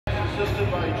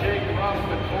assisted by Jake Ruff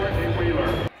and Courtney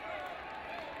Wheeler.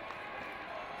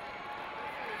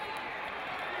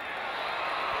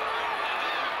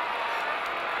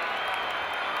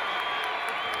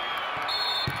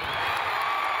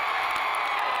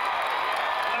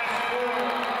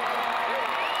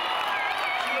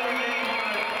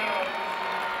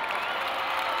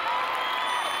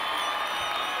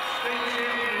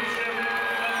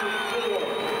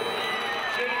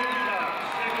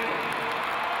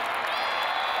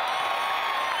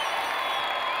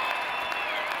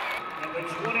 The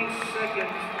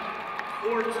 22nd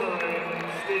four-time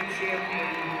state champion,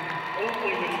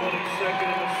 only the 22nd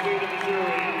in the state of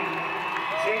Missouri,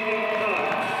 Hickman.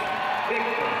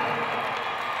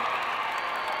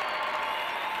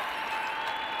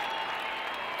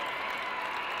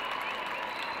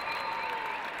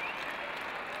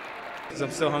 I'm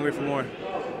still hungry for more.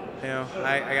 You know,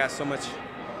 I got so much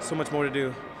more to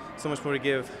do, so much more to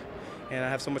give, and I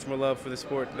have so much more love for the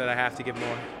sport that I have to give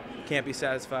more. Can't be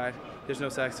satisfied. There's no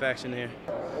satisfaction here.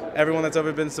 Everyone that's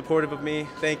ever been supportive of me,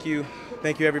 thank you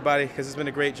everybody, because it's been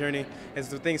a great journey. It's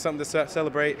something to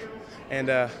celebrate, and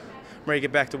I'm ready to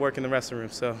get back to work in the wrestling room.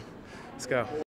 So let's go.